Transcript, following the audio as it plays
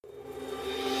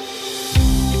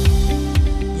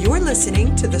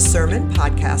listening to the Sermon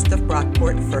Podcast of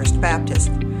Brockport First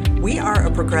Baptist. We are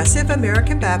a progressive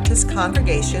American Baptist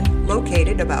congregation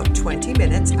located about 20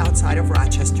 minutes outside of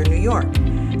Rochester, New York.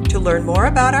 To learn more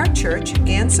about our church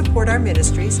and support our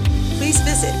ministries, please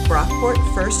visit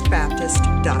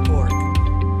brockportfirstbaptist.org.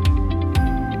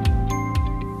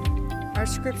 Our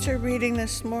scripture reading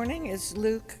this morning is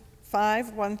Luke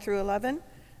 5, 1 through 11,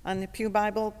 on the Pew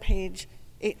Bible, page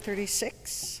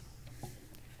 836.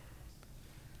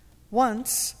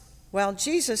 Once, while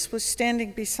Jesus was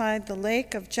standing beside the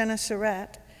lake of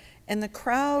Gennesaret, and the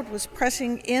crowd was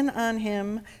pressing in on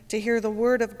him to hear the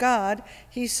word of God,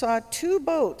 he saw two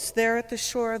boats there at the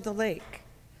shore of the lake.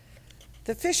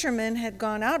 The fishermen had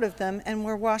gone out of them and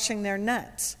were washing their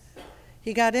nets.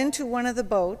 He got into one of the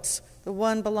boats, the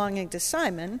one belonging to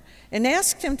Simon, and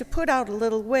asked him to put out a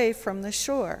little way from the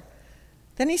shore.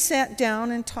 Then he sat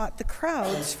down and taught the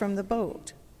crowds from the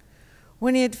boat.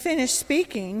 When he had finished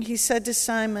speaking, he said to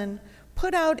Simon,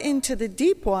 "Put out into the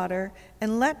deep water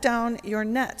and let down your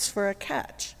nets for a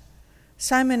catch."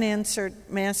 Simon answered,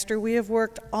 "Master, we have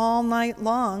worked all night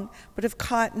long, but have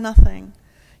caught nothing.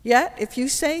 Yet, if you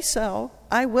say so,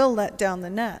 I will let down the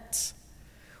nets."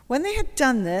 When they had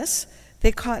done this,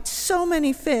 they caught so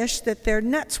many fish that their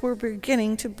nets were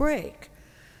beginning to break.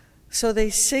 So they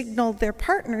signaled their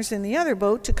partners in the other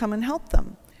boat to come and help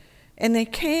them. And they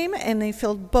came and they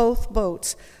filled both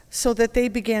boats, so that they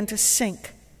began to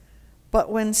sink. But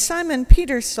when Simon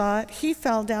Peter saw it, he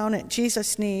fell down at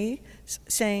Jesus' knees,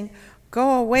 saying,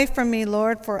 "Go away from me,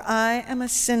 Lord, for I am a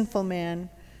sinful man."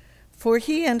 For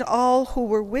he and all who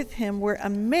were with him were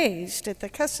amazed at the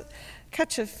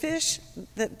catch of fish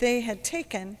that they had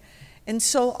taken, and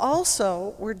so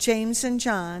also were James and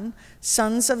John,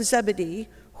 sons of Zebedee,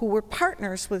 who were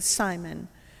partners with Simon.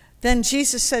 Then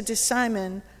Jesus said to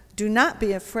Simon, "Do not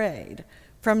be afraid.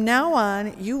 From now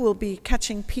on, you will be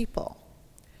catching people."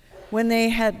 When they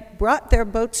had brought their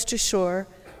boats to shore,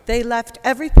 they left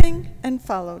everything and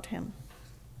followed him.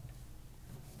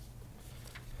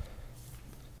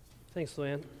 Thanks,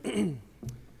 Luann.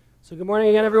 So good morning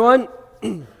again, everyone.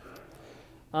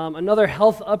 Another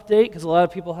health update, because a lot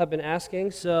of people have been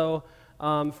asking. So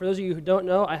for those of you who don't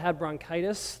know, I had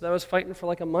bronchitis that I was fighting for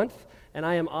like a month, and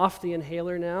I am off the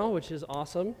inhaler now, which is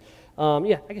awesome.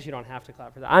 I guess you don't have to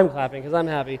clap for that. I'm clapping because I'm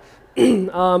happy.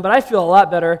 But I feel a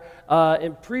lot better.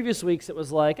 In previous weeks, it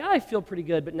was like, I feel pretty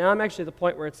good. But now I'm actually at the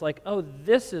point where it's like, oh,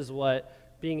 this is what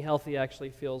being healthy actually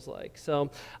feels like.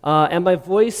 So, and my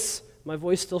voice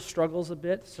still struggles a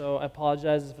bit, so I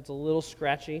apologize if it's a little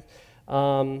scratchy.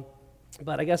 But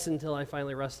I guess until I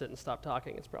finally rest it and stop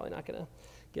talking, it's probably not going to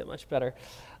get much better.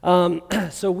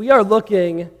 So we are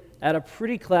looking at a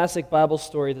pretty classic Bible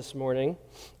story this morning.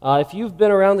 If you've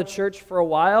been around the church for a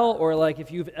while, or like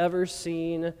if you've ever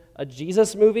seen a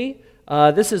Jesus movie,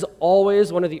 this is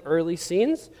always one of the early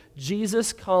scenes,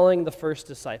 Jesus calling the first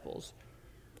disciples.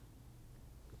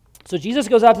 So Jesus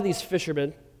goes out to these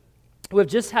fishermen who have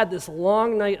just had this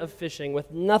long night of fishing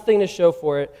with nothing to show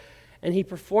for it, and he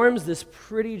performs this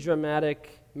pretty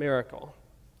dramatic miracle.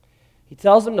 He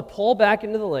tells them to pull back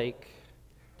into the lake,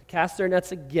 to cast their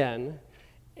nets again,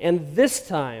 and this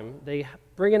time, they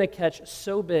bring in a catch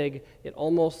so big, it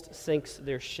almost sinks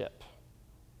their ship.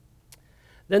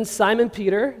 Then Simon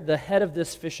Peter, the head of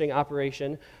this fishing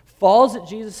operation, falls at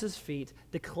Jesus' feet,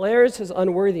 declares his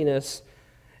unworthiness,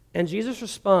 and Jesus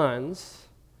responds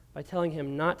by telling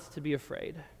him not to be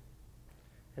afraid.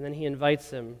 And then he invites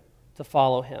him to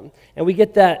follow him. And we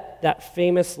get that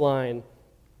famous line,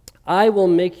 "I will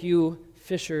make you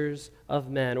fishers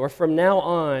of men," or from now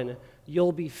on,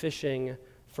 you'll be fishing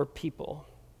for people.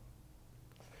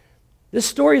 This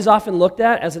story is often looked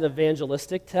at as an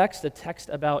evangelistic text, a text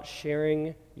about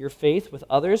sharing your faith with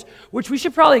others, which we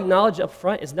should probably acknowledge up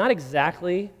front is not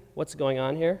exactly what's going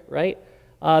on here, right?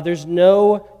 There's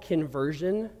no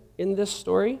conversion in this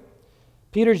story.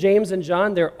 Peter, James, and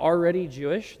John, they're already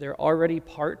Jewish. They're already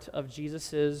part of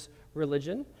Jesus'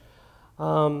 religion.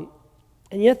 And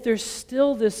yet there's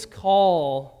still this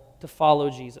call to follow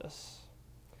Jesus.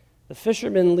 The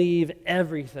fishermen leave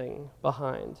everything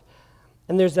behind.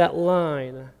 And there's that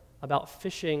line about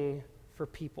fishing for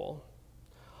people,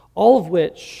 all of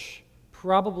which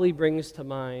probably brings to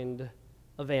mind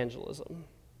evangelism.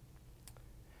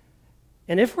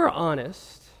 And if we're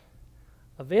honest,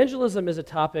 evangelism is a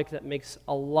topic that makes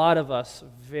a lot of us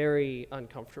very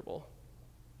uncomfortable.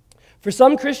 For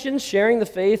some Christians, sharing the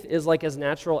faith is like as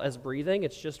natural as breathing.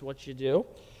 It's just what you do.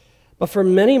 But for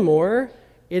many more,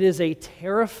 it is a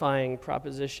terrifying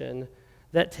proposition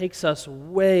that takes us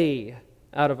way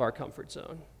out of our comfort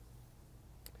zone.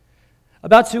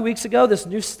 About 2 weeks ago, this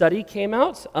new study came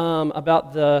out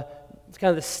about It's kind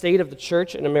of the state of the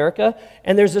church in America.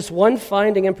 And there's this one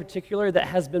finding in particular that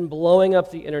has been blowing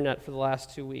up the internet for the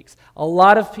last 2 weeks. A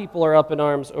lot of people are up in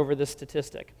arms over this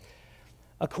statistic.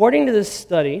 According to this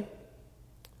study,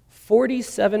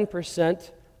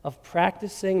 47% of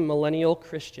practicing millennial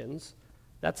Christians,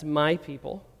 that's my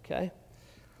people, okay?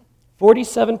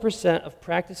 47% of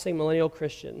practicing millennial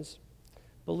Christians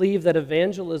believe that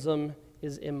evangelism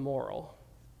is immoral.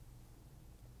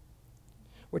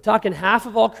 We're talking half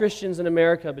of all Christians in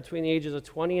America between the ages of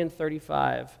 20 and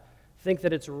 35 think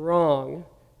that it's wrong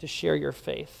to share your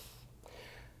faith.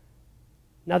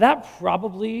 Now that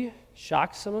probably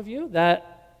shocks some of you.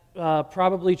 That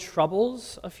probably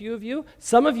troubles a few of you.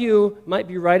 Some of you might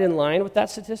be right in line with that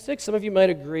statistic. Some of you might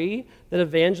agree that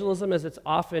evangelism, as it's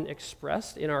often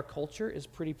expressed in our culture, is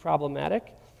pretty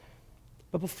problematic.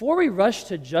 But before we rush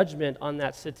to judgment on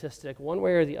that statistic, one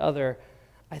way or the other,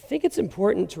 I think it's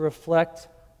important to reflect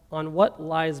on what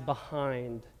lies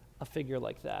behind a figure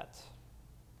like that.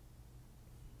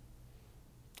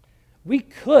 We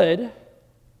could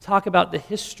talk about the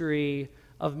history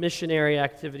of missionary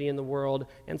activity in the world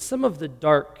and some of the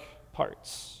dark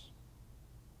parts.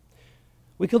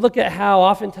 We could look at how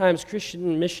oftentimes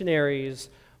Christian missionaries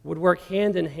would work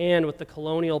hand in hand with the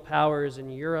colonial powers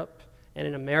in Europe and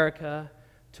in America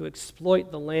to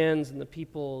exploit the lands and the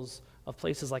peoples of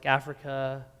places like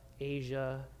Africa,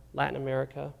 Asia, Latin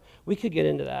America. We could get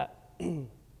into that.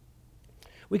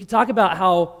 We could talk about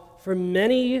how for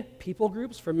many people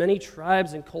groups, for many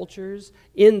tribes and cultures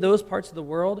in those parts of the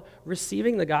world,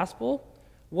 receiving the gospel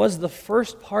was the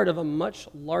first part of a much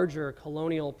larger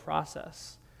colonial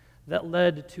process that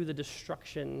led to the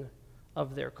destruction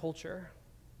of their culture.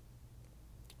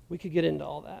 We could get into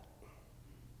all that.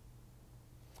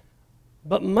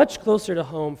 But much closer to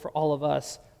home for all of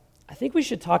us, I think we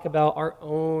should talk about our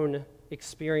own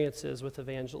experiences with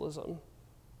evangelism.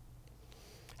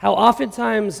 How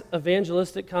oftentimes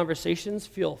evangelistic conversations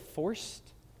feel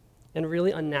forced and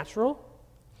really unnatural.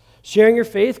 Sharing your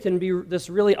faith can be this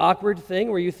really awkward thing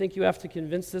where you think you have to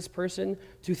convince this person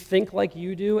to think like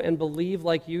you do and believe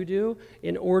like you do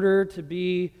in order to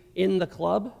be in the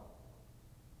club.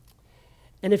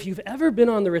 And if you've ever been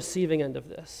on the receiving end of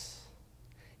this,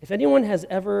 if anyone has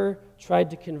ever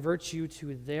tried to convert you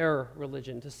to their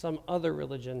religion, to some other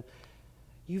religion,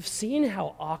 you've seen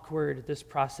how awkward this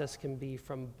process can be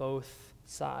from both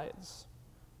sides.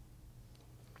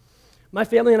 My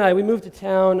family and I, we moved to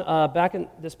town back in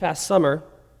this past summer,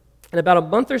 and about a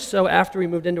month or so after we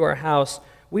moved into our house,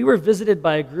 we were visited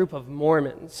by a group of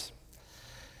Mormons.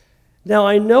 Now,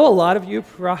 I know a lot of you...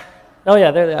 Oh,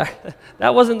 yeah, there they are.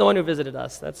 That wasn't the one who visited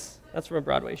us. That's from a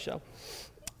Broadway show.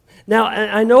 Now,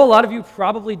 I know a lot of you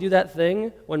probably do that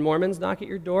thing when Mormons knock at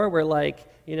your door where, like,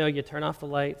 you know, you turn off the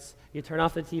lights, you turn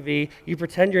off the TV, you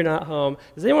pretend you're not home.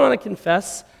 Does anyone want to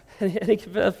confess?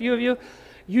 A few of you?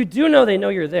 You do know they know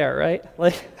you're there, right?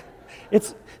 Like,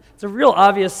 it's a real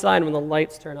obvious sign when the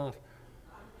lights turn off.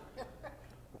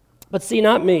 But see,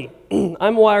 not me.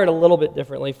 I'm wired a little bit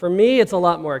differently. For me, it's a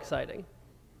lot more exciting.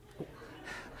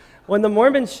 When the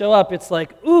Mormons show up, it's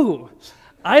like, ooh,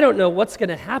 I don't know what's going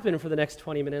to happen for the next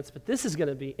 20 minutes, but this is going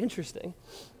to be interesting.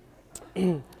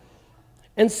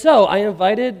 And so I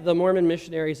invited the Mormon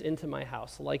missionaries into my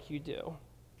house, like you do.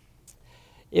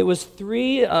 It was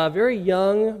 3 very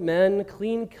young men,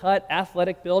 clean-cut,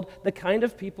 athletic build, the kind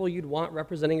of people you'd want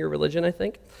representing your religion, I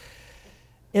think.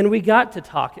 And we got to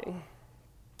talking.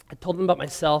 I told them about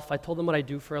myself. I told them what I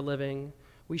do for a living.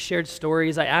 We shared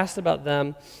stories. I asked about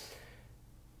them.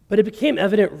 But it became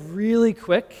evident really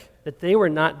quick that they were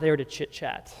not there to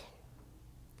chit-chat.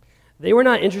 They were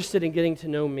not interested in getting to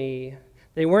know me.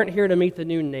 They weren't here to meet the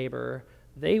new neighbor.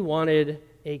 They wanted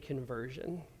a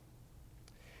conversion.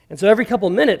 And so every couple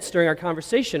minutes during our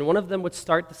conversation, one of them would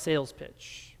start the sales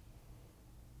pitch.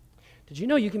 Did you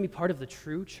know you can be part of the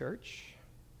true church?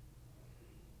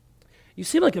 You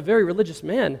seem like a very religious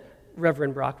man,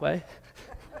 Reverend Brockway.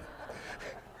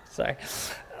 Sorry.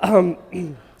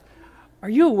 Are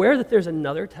you aware that there's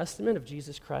another testament of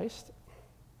Jesus Christ?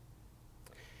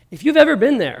 If you've ever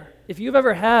been there, if you've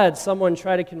ever had someone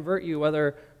try to convert you,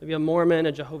 whether maybe a Mormon,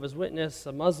 a Jehovah's Witness,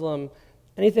 a Muslim,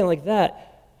 anything like that,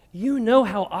 you know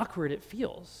how awkward it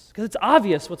feels because it's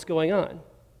obvious what's going on.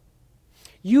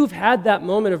 You've had that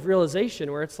moment of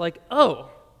realization where it's like, oh,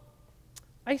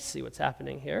 I see what's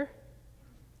happening here.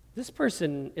 This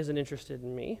person isn't interested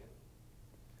in me.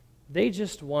 They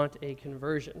just want a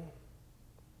conversion.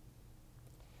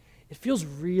 It feels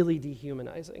really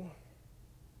dehumanizing.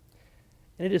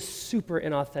 And it is super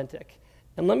inauthentic.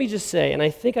 And let me just say, and I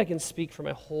think I can speak for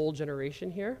my whole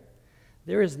generation here,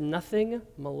 there is nothing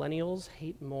millennials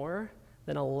hate more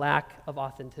than a lack of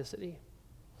authenticity.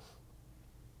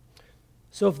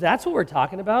 So if that's what we're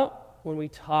talking about when we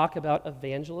talk about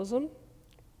evangelism,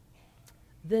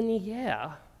 then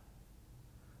yeah,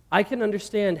 I can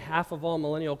understand half of all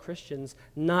millennial Christians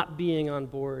not being on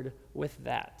board with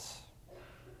that.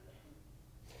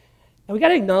 And we got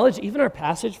to acknowledge, even our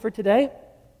passage for today,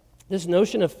 this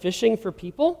notion of fishing for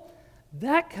people,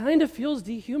 that kind of feels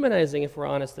dehumanizing if we're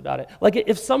honest about it. Like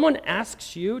if someone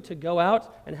asks you to go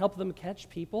out and help them catch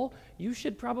people, you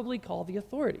should probably call the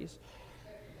authorities.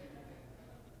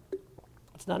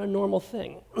 It's not a normal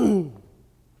thing.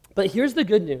 But here's the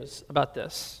good news about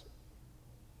this.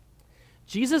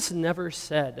 Jesus never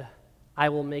said, "I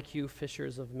will make you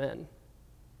fishers of men."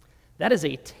 That is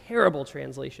a terrible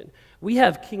translation. We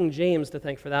have King James to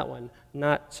thank for that one,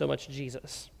 not so much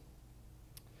Jesus.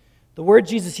 The word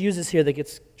Jesus uses here that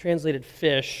gets translated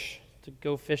fish, to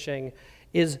go fishing,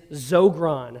 is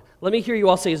zogron. Let me hear you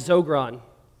all say zogron.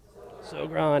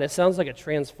 Zogron. It sounds like a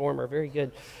transformer. Very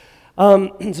good.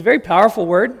 It's a very powerful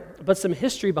word, but some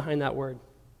history behind that word.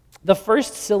 The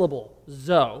first syllable,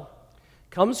 zo,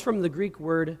 comes from the Greek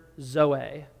word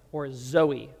zoe, or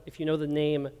Zoe. If you know the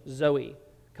name Zoe,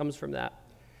 comes from that.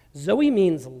 Zoe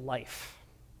means life.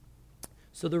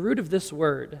 So the root of this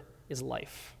word is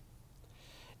life.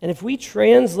 And if we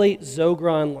translate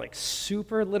zogron like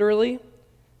super literally,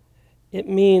 it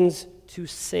means to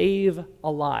save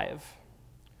alive,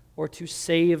 or to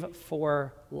save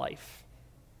for life.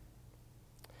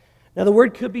 Now the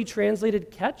word could be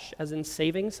translated catch, as in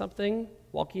saving something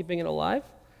while keeping it alive.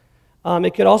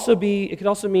 It could also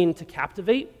mean to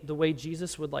captivate, the way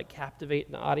Jesus would like captivate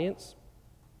an audience.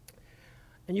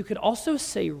 And you could also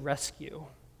say rescue,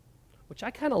 which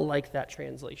I kind of like that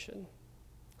translation.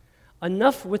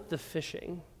 Enough with the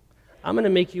fishing. I'm going to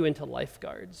make you into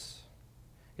lifeguards.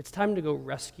 It's time to go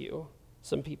rescue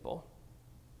some people.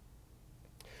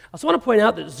 I also want to point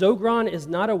out that zogron is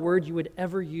not a word you would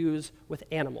ever use with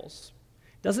animals.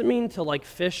 It doesn't mean to like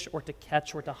fish or to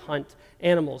catch or to hunt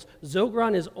animals.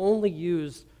 Zogron is only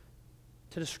used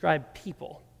to describe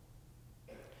people.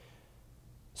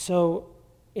 So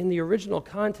in the original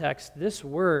context, this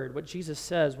word, what Jesus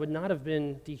says, would not have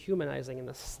been dehumanizing in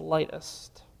the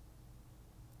slightest,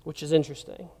 which is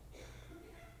interesting.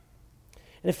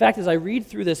 And in fact, as I read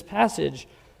through this passage,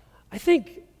 I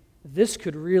think this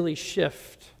could really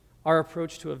shift our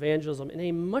approach to evangelism in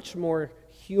a much more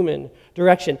human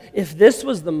direction. If this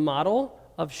was the model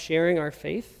of sharing our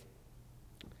faith,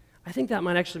 I think that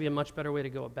might actually be a much better way to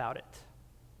go about it.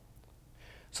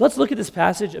 So let's look at this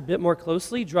passage a bit more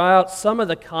closely, draw out some of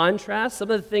the contrasts, some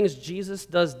of the things Jesus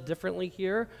does differently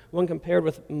here when compared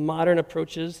with modern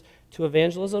approaches to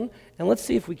evangelism, and let's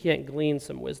see if we can't glean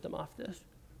some wisdom off this.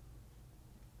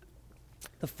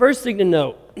 The first thing to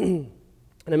note, and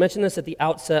I mentioned this at the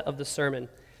outset of the sermon,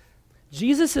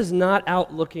 Jesus is not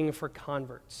out looking for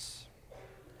converts.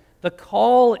 The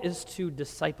call is to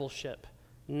discipleship,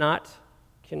 not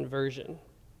conversion.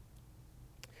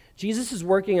 Jesus is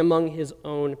working among his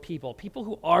own people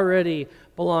who already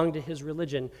belong to his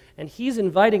religion, and he's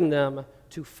inviting them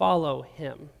to follow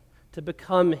him, to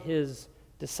become his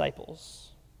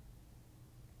disciples.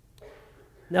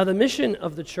 Now, the mission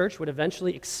of the church would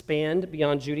eventually expand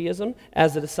beyond Judaism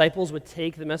as the disciples would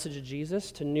take the message of Jesus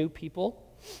to new people.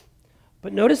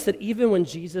 But notice that even when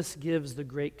Jesus gives the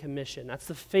Great Commission, that's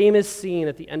the famous scene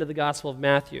at the end of the Gospel of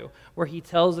Matthew, where he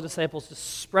tells the disciples to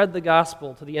spread the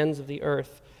gospel to the ends of the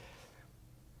earth,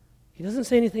 he doesn't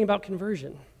say anything about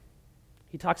conversion.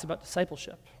 He talks about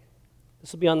discipleship.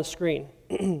 This will be on the screen.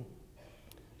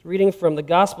 Reading from the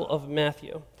Gospel of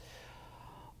Matthew.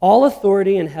 All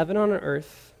authority in heaven and on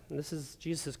earth, and this is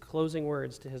Jesus' closing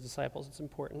words to his disciples, it's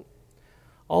important.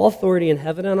 All authority in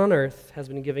heaven and on earth has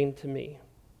been given to me.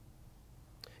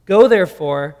 Go,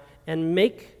 therefore, and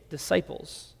make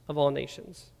disciples of all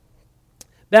nations,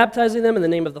 baptizing them in the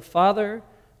name of the Father,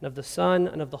 and of the Son,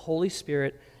 and of the Holy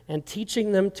Spirit, and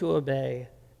teaching them to obey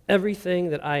everything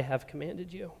that I have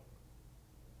commanded you.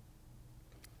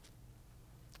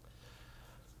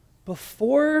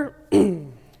 Before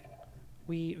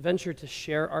we venture to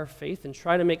share our faith and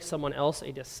try to make someone else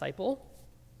a disciple,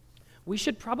 we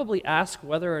should probably ask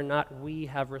whether or not we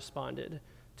have responded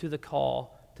to the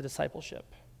call to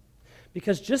discipleship.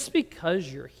 Because just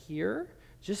because you're here,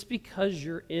 just because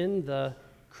you're in the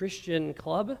Christian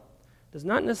club, does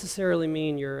not necessarily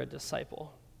mean you're a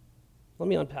disciple. Let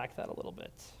me unpack that a little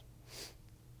bit.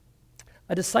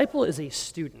 A disciple is a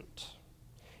student.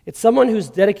 It's someone who's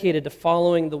dedicated to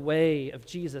following the way of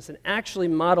Jesus and actually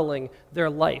modeling their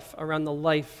life around the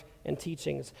life and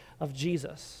teachings of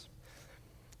Jesus.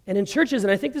 And in churches,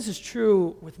 and I think this is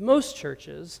true with most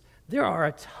churches, there are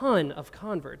a ton of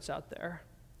converts out there.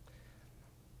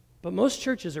 But most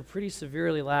churches are pretty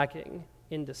severely lacking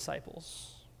in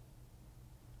disciples.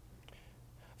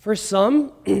 For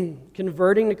some,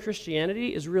 converting to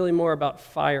Christianity is really more about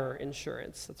fire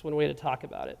insurance. That's one way to talk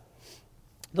about it.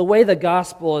 The way the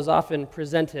gospel is often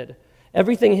presented,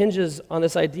 everything hinges on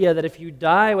this idea that if you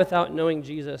die without knowing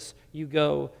Jesus, you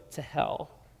go to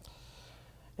hell.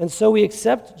 And so we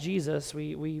accept Jesus,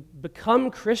 we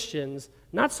become Christians,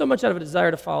 not so much out of a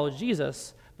desire to follow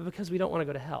Jesus, but because we don't want to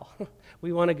go to hell.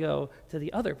 We want to go to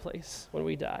the other place when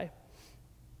we die.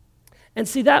 And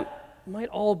see, that might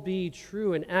all be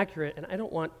true and accurate, and I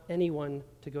don't want anyone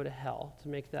to go to hell, to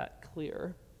make that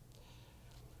clear.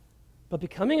 But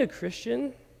becoming a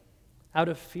Christian out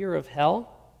of fear of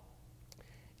hell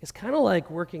is kind of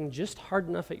like working just hard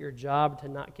enough at your job to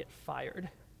not get fired.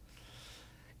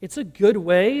 It's a good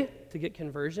way to get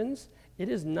conversions. It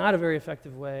is not a very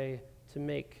effective way to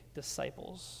make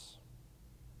disciples.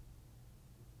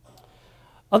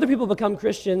 Other people become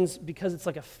Christians because it's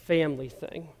like a family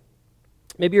thing.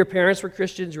 Maybe your parents were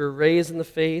Christians, you were raised in the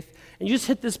faith, and you just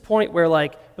hit this point where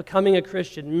like becoming a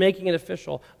Christian, making it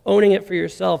official, owning it for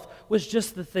yourself was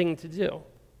just the thing to do.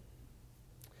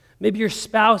 Maybe your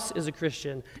spouse is a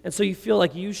Christian, and so you feel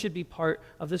like you should be part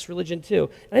of this religion too.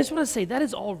 And I just want to say that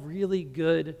is all really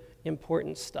good,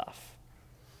 important stuff.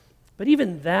 But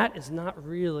even that is not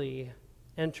really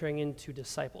entering into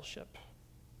discipleship.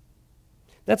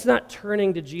 That's not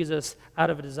turning to Jesus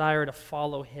out of a desire to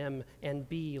follow him and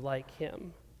be like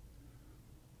him.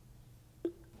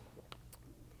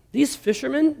 These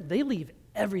fishermen, they leave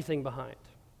everything behind.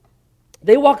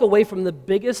 They walk away from the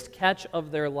biggest catch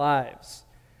of their lives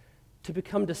to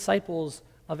become disciples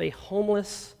of a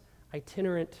homeless,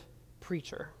 itinerant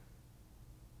preacher.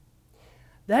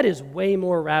 That is way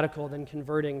more radical than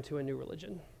converting to a new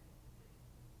religion.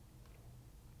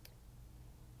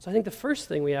 So I think the first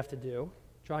thing we have to do,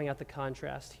 drawing out the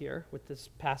contrast here with this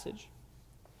passage,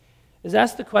 is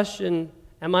ask the question,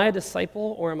 am I a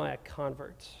disciple or am I a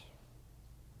convert?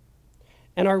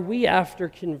 And are we after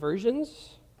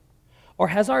conversions? Or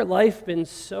has our life been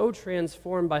so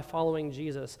transformed by following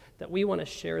Jesus that we want to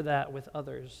share that with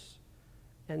others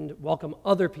and welcome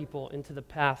other people into the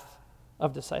path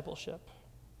of discipleship?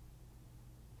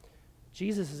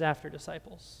 Jesus is after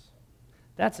disciples.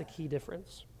 That's a key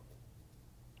difference.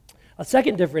 A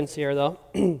second difference here, though,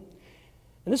 and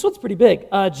this one's pretty big.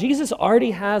 Jesus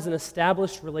already has an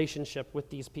established relationship with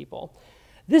these people.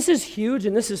 This is huge,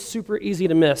 and this is super easy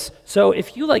to miss. So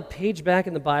if you page back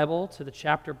in the Bible to the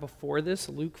chapter before this,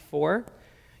 Luke 4,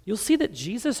 you'll see that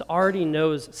Jesus already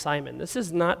knows Simon. This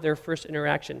is not their first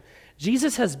interaction.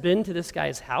 Jesus has been to this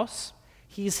guy's house.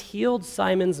 He's healed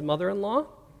Simon's mother-in-law,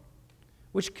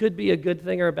 which could be a good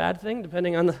thing or a bad thing,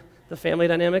 depending on the family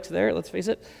dynamics there, let's face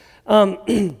it.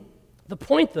 The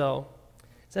point, though,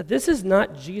 is that this is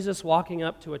not Jesus walking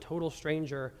up to a total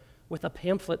stranger with a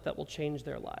pamphlet that will change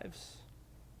their lives.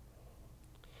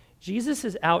 Jesus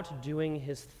is out doing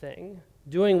his thing,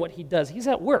 doing what he does. He's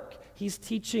at work. He's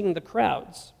teaching the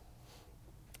crowds.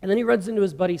 And then he runs into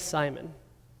his buddy Simon,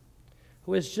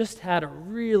 who has just had a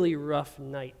really rough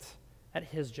night at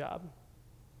his job.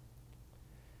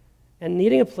 And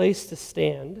needing a place to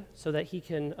stand so that he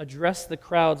can address the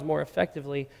crowds more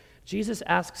effectively, Jesus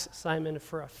asks Simon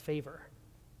for a favor.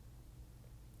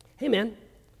 Hey man,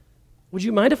 would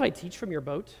you mind if I teach from your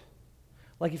boat?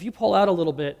 If you pull out a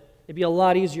little bit, it'd be a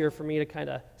lot easier for me to kind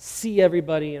of see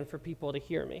everybody and for people to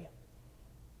hear me.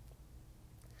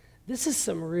 This is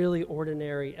some really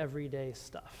ordinary, everyday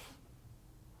stuff.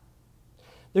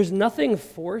 There's nothing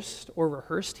forced or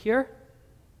rehearsed here.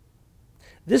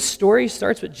 This story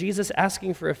starts with Jesus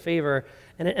asking for a favor,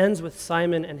 and it ends with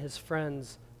Simon and his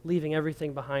friends leaving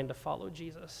everything behind to follow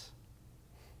Jesus.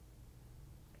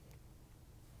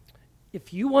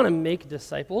 If you want to make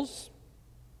disciples,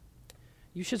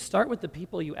 you should start with the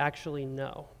people you actually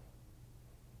know.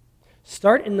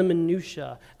 Start in the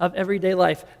minutia of everyday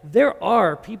life. There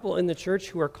are people in the church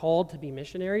who are called to be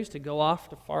missionaries, to go off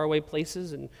to faraway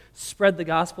places and spread the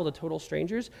gospel to total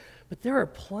strangers. But there are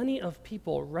plenty of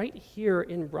people right here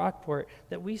in Brockport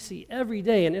that we see every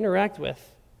day and interact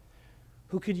with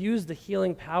who could use the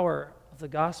healing power of the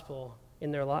gospel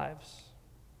in their lives.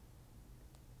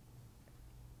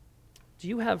 Do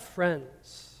you have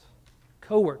friends,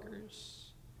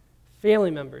 coworkers,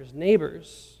 family members,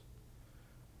 neighbors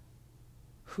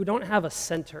who don't have a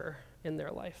center in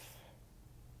their life?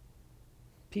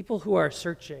 People who are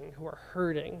searching, who are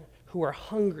hurting, who are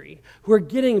hungry, who are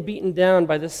getting beaten down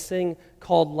by this thing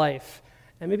called life,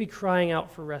 and maybe crying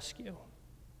out for rescue.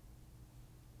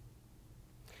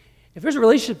 If there's a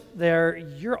relationship there,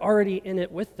 you're already in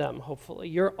it with them, hopefully.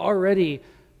 You're already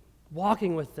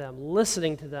walking with them,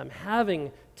 listening to them,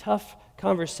 having tough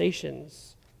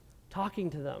conversations, talking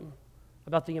to them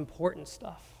about the important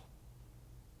stuff.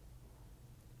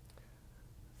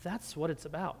 That's what it's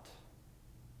about.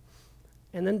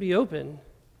 And then be open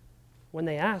when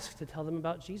they ask to tell them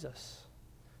about Jesus.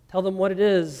 Tell them what it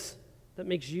is that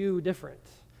makes you different.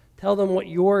 Tell them what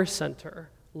your center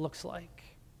looks like.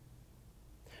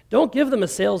 Don't give them a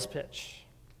sales pitch.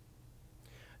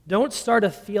 Don't start a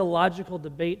theological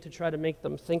debate to try to make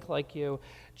them think like you.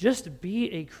 Just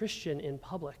be a Christian in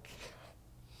public.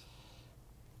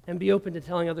 And be open to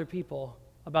telling other people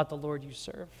about the Lord you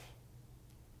serve.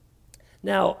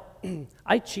 Now,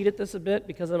 I cheat at this a bit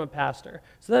because I'm a pastor,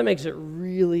 so that makes it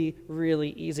really,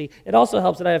 really easy. It also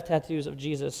helps that I have tattoos of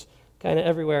Jesus kind of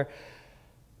everywhere.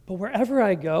 But wherever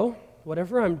I go,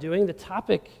 whatever I'm doing, the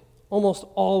topic almost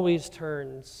always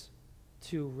turns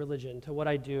to religion, to what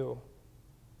I do.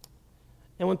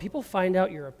 And when people find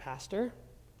out you're a pastor,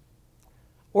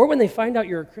 or when they find out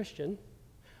you're a Christian,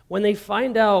 when they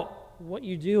find out what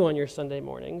you do on your Sunday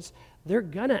mornings, they're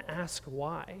gonna ask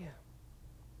why.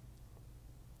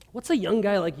 What's a young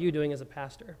guy like you doing as a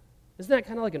pastor? Isn't that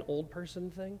kind of like an old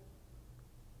person thing?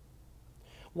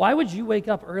 Why would you wake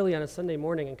up early on a Sunday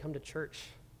morning and come to church,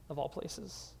 of all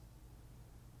places?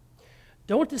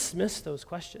 Don't dismiss those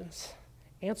questions.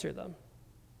 Answer them.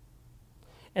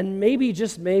 And maybe,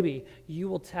 just maybe, you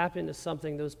will tap into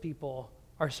something those people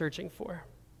are searching for.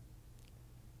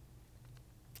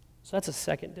 So that's a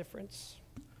second difference.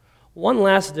 One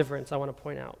last difference I want to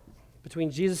point out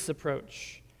between Jesus'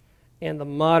 approach and the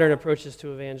modern approaches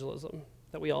to evangelism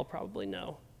that we all probably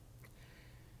know.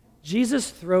 Jesus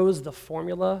throws the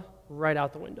formula right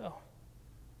out the window.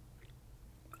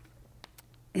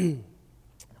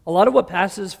 A lot of what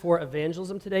passes for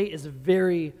evangelism today is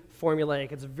very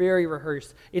formulaic. It's very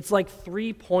rehearsed. It's like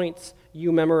 3 points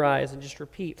you memorize and just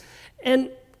repeat.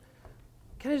 And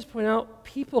can I just point out,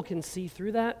 people can see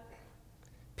through that.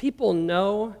 People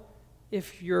know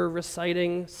if you're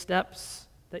reciting steps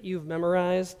that you've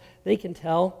memorized. They can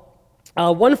tell.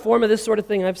 One form of this sort of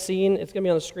thing I've seen, it's going to be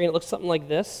on the screen, it looks something like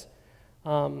this.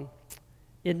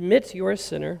 Admit you're a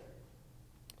sinner.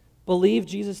 Believe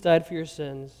Jesus died for your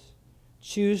sins.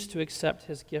 Choose to accept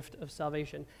his gift of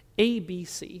salvation.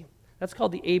 ABC. That's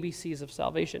called the ABCs of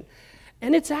salvation.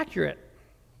 And it's accurate.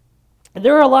 And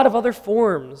there are a lot of other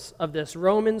forms of this.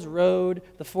 Romans Road,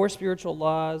 the 4 spiritual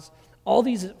laws, all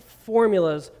these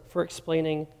formulas for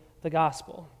explaining the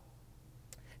gospel.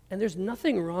 And there's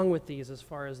nothing wrong with these as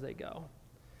far as they go.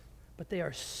 But they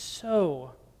are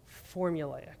so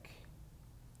formulaic.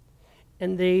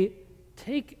 And they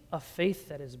take a faith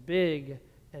that is big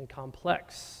and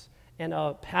complex and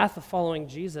a path of following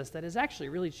Jesus that is actually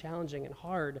really challenging and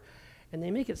hard, and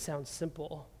they make it sound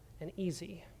simple and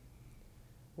easy,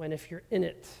 when if you're in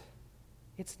it,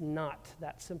 it's not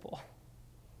that simple.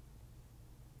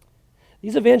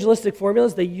 These evangelistic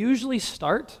formulas, they usually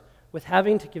start with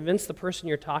having to convince the person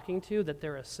you're talking to that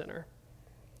they're a sinner.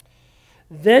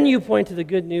 Then you point to the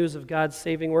good news of God's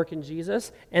saving work in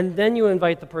Jesus, and then you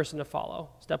invite the person to follow.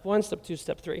 Step 1, step 2,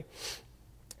 step 3.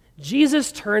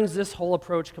 Jesus turns this whole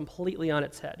approach completely on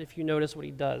its head, if you notice what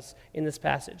he does in this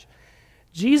passage.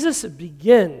 Jesus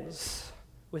begins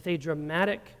with a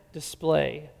dramatic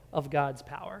display of God's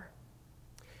power.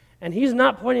 And he's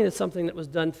not pointing to something that was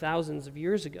done thousands of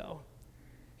years ago.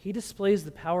 He displays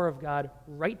the power of God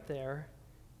right there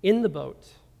in the boat,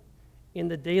 in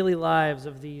the daily lives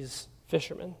of these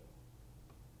fishermen.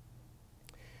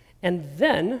 And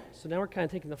then, so now we're kind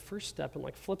of taking the first step and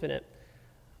like flipping it.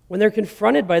 When they're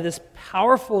confronted by this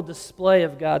powerful display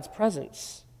of God's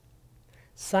presence,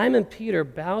 Simon Peter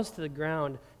bows to the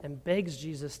ground and begs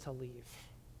Jesus to leave.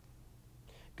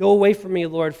 Go away from me,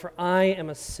 Lord, for I am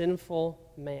a sinful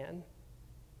man.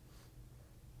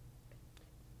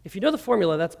 If you know the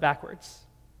formula, that's backwards.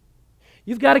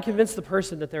 You've got to convince the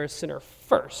person that they're a sinner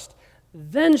first,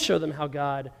 then show them how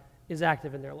God is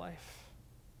active in their life.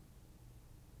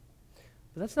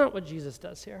 But that's not what Jesus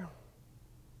does here.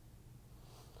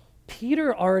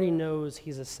 Peter already knows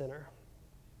he's a sinner.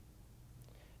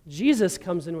 Jesus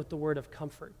comes in with the word of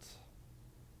comfort.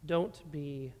 Don't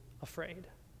be afraid.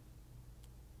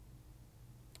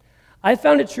 I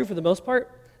found it true for the most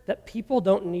part that people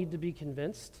don't need to be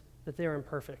convinced that they're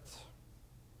imperfect.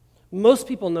 Most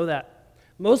people know that.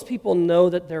 Most people know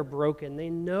that they're broken. They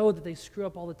know that they screw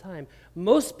up all the time.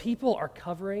 Most people are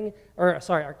carrying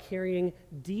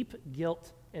deep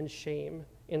guilt and shame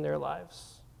in their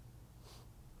lives.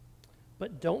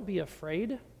 But don't be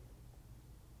afraid.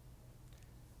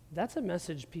 That's a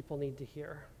message people need to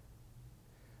hear.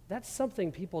 that's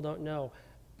something people don't know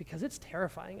because it's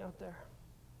terrifying out there.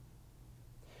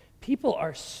 People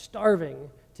are starving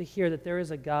to hear that there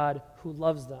is a God who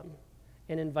loves them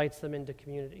and invites them into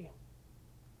community.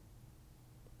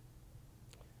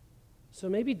 So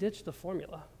maybe ditch the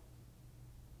formula.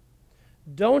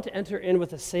 Don't enter in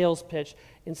with a sales pitch.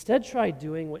 Instead, try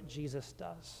doing what Jesus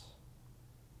does.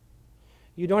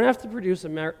 You don't have to produce a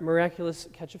miraculous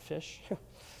catch of fish,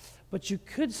 but you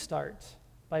could start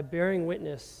by bearing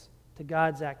witness to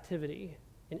God's activity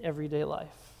in everyday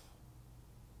life.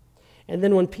 And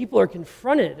then when people are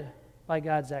confronted by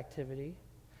God's activity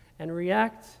and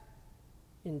react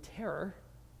in terror,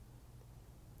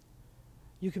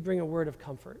 you could bring a word of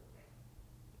comfort.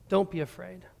 Don't be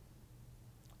afraid,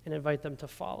 and invite them to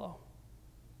follow.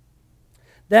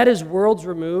 That is worlds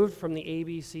removed from the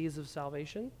ABCs of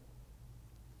salvation.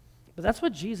 But that's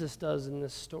what Jesus does in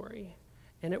this story,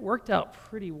 and it worked out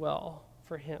pretty well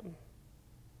for him.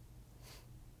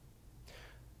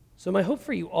 So my hope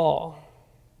for you all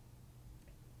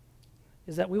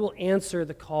is that we will answer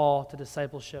the call to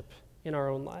discipleship in our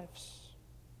own lives.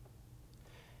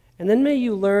 And then may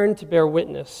you learn to bear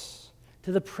witness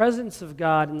to the presence of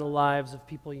God in the lives of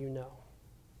people you know.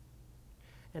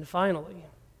 And finally,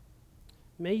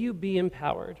 may you be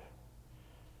empowered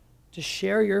to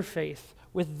share your faith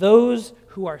with those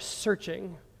who are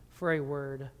searching for a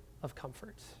word of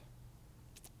comfort.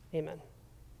 Amen.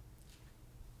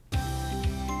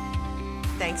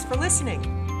 Thanks for listening.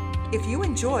 If you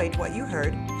enjoyed what you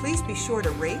heard, please be sure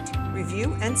to rate,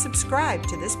 review, and subscribe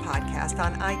to this podcast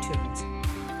on iTunes.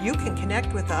 You can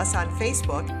connect with us on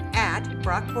Facebook at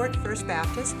Brockport First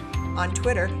Baptist, on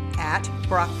Twitter at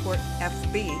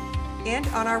BrockportFB, and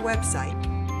on our website,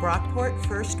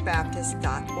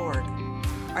 brockportfirstbaptist.org.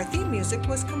 Our theme music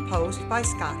was composed by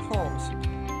Scott Holmes.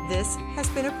 This has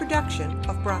been a production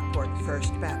of Brockport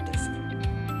First Baptist.